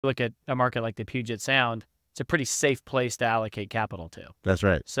Look at a market like the Puget Sound, it's a pretty safe place to allocate capital to. That's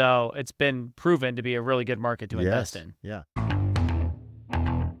right. So it's been proven to be a really good market to invest in. Yeah.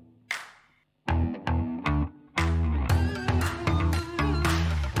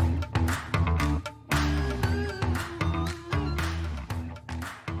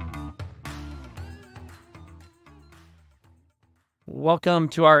 Welcome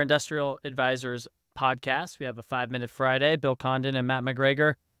to our Industrial Advisors podcast. We have a 5-Minute Friday. Bill Condon and Matt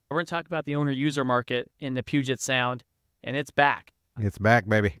McGregor. We're going to talk about the owner-user market in the Puget Sound, and it's back. It's back,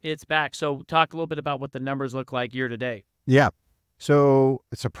 baby. It's back. So talk a little bit about what the numbers look like year to date. Yeah. So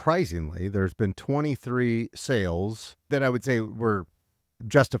surprisingly, there's been 23 sales that I would say were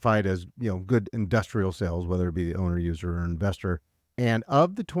justified as, good industrial sales, whether it be the owner, user, or investor. And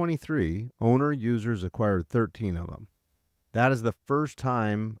of the 23, owner users acquired 13 of them. That is the first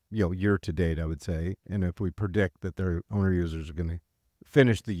time, year to date, I would say. And if we predict that their owner users are going to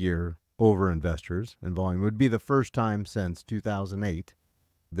finish the year over investors in volume, it would be the first time since 2008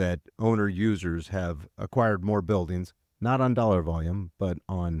 that owner users have acquired more buildings, not on dollar volume, but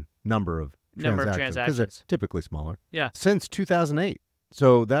on number of transactions. Because it's typically smaller. Yeah. Since 2008.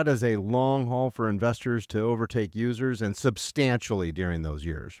 So that is a long haul for investors to overtake users, and substantially during those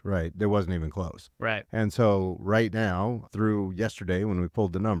years, right? There wasn't even close. Right. And so right now, through yesterday when we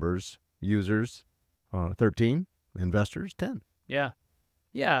pulled the numbers, users 13, investors 10. Yeah.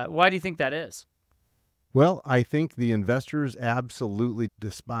 Yeah. Why do you think that is? Well, I think the investors absolutely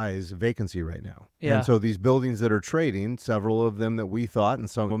despise vacancy right now. Yeah. And so these buildings that are trading, several of them that we thought and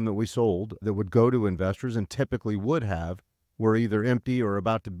some of them that we sold that would go to investors and typically would have, were either empty or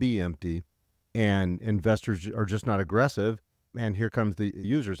about to be empty, and investors are just not aggressive. And here comes the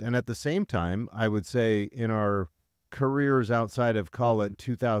users. And at the same time, I would say in our careers outside of, call it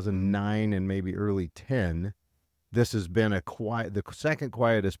 2009 and maybe early 10, this has been the second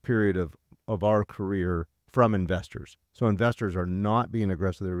quietest period of our career from investors. So investors are not being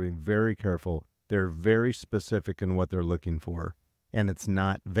aggressive. They're being very careful. They're very specific in what they're looking for. And it's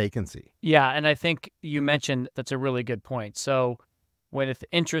not vacancy. Yeah, and I think you mentioned that's a really good point. So when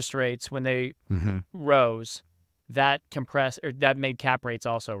interest rates, when they rose, that made cap rates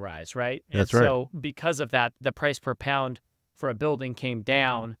also rise, right? That's right. So because of that, the price per pound for a building came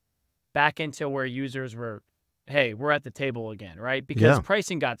down back into where users were, hey, we're at the table again, right? Because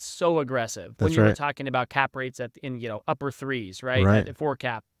pricing got so aggressive. That's when you were talking about cap rates in upper threes, right? At the 4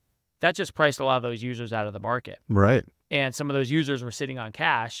 cap, that just priced a lot of those users out of the market. Right. And some of those users were sitting on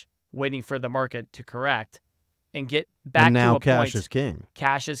cash, waiting for the market to correct and get back and now to a cash point. Is king.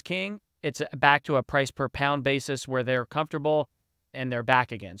 Cash is king. It's back to a price per pound basis where they're comfortable and they're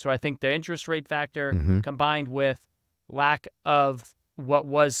back again. So I think the interest rate factor combined with lack of what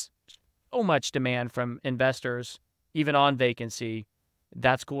was so much demand from investors, even on vacancy,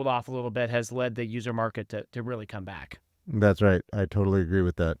 that's cooled off a little bit, has led the user market to really come back. That's right. I totally agree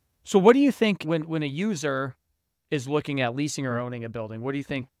with that. So what do you think when a user is looking at leasing or owning a building? What do you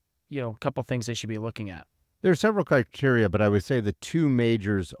think, a couple things they should be looking at? There are several criteria, but I would say the two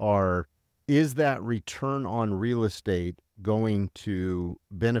majors are, is that return on real estate going to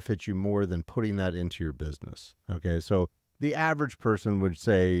benefit you more than putting that into your business? Okay, so the average person would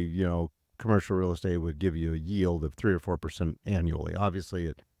say, commercial real estate would give you a yield of 3 or 4% annually. Obviously,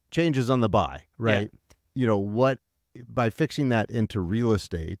 it changes on the buy, right? Yeah. By fixing that into real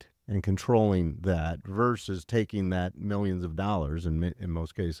estate and controlling that versus taking that millions of dollars in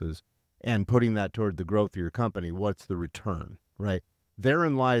most cases and putting that toward the growth of your company, what's the return, right?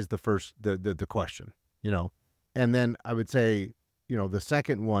 Therein lies the first, the question, and then I would say, the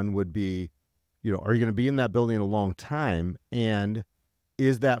second one would be, are you going to be in that building a long time? And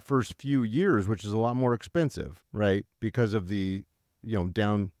is that first few years, which is a lot more expensive, right? Because of the,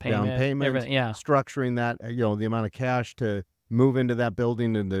 down payment, structuring that, the amount of cash to move into that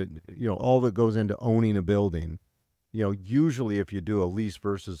building and all that goes into owning a building. Usually if you do a lease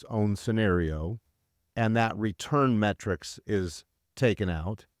versus own scenario and that return metrics is taken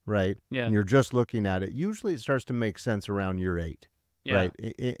out, right? Yeah. And you're just looking at it, usually it starts to make sense around year 8, right?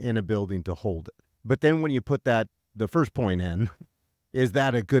 In a building to hold it. But then when you put the first point in, is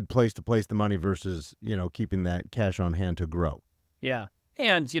that a good place to place the money versus, keeping that cash on hand to grow? Yeah.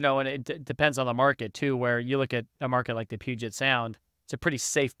 And, and it depends on the market too, where you look at a market like the Puget Sound, it's a pretty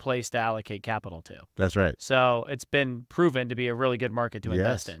safe place to allocate capital to. That's right. So it's been proven to be a really good market to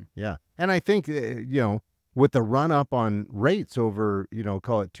invest in. Yeah. And I think, with the run up on rates over,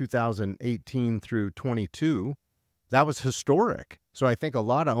 call it 2018 through 22, that was historic. So I think a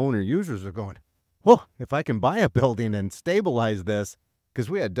lot of owner users are going, well, if I can buy a building and stabilize this, because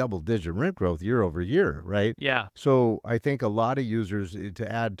we had double-digit rent growth year over year, right? Yeah. So I think a lot of users,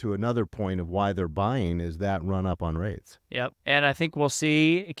 to add to another point of why they're buying, is that run up on rates. Yep. And I think we'll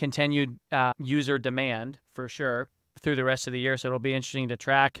see continued user demand for sure through the rest of the year. So it'll be interesting to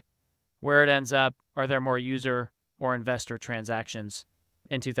track where it ends up. Are there more user or investor transactions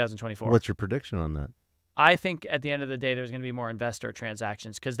in 2024? What's your prediction on that? I think at the end of the day, there's going to be more investor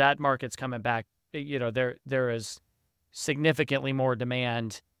transactions because that market's coming back. You know, there is significantly more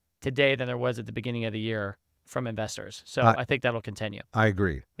demand today than there was at the beginning of the year from investors. So I think that'll continue. I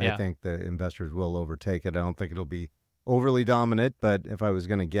agree. Yeah. I think the investors will overtake it. I don't think it'll be overly dominant, but if I was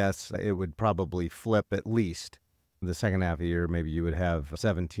going to guess, it would probably flip at least the second half of the year. Maybe you would have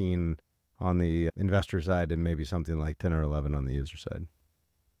 17 on the investor side and maybe something like 10 or 11 on the user side.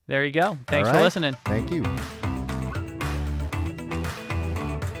 There you go. Thanks All right. for listening. Thank you.